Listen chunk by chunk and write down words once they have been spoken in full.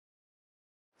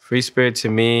Free spirit to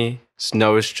me is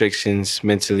no restrictions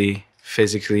mentally,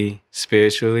 physically,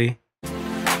 spiritually.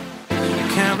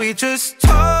 Can we just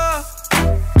talk?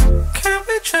 Can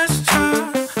we just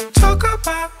talk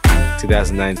about it?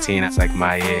 2019, it's like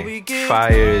my year.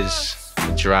 Fire is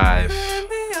the drive.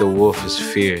 The wolf is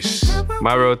fierce.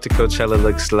 My road to Coachella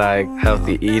looks like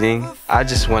healthy eating. I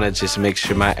just want to make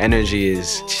sure my energy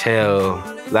is chill.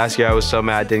 Last year I was so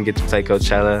mad I didn't get to play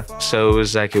Coachella. So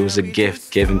it was a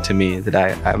gift given to me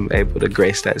that I'm able to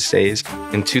grace that stage.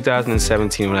 In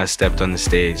 2017 when I stepped on the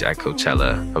stage at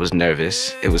Coachella, I was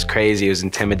nervous. It was crazy, it was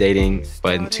intimidating.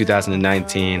 But in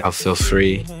 2019, I'll feel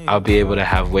free. I'll be able to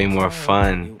have way more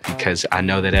fun because I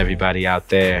know that everybody out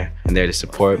there and there to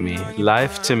support me.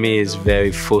 Life to me is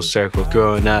very full circle.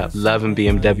 Growing up, loving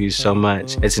BMW so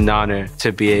much, it's an honor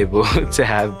to be able to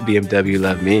have BMW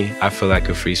love me. I feel like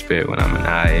a free spirit when I'm an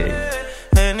IA.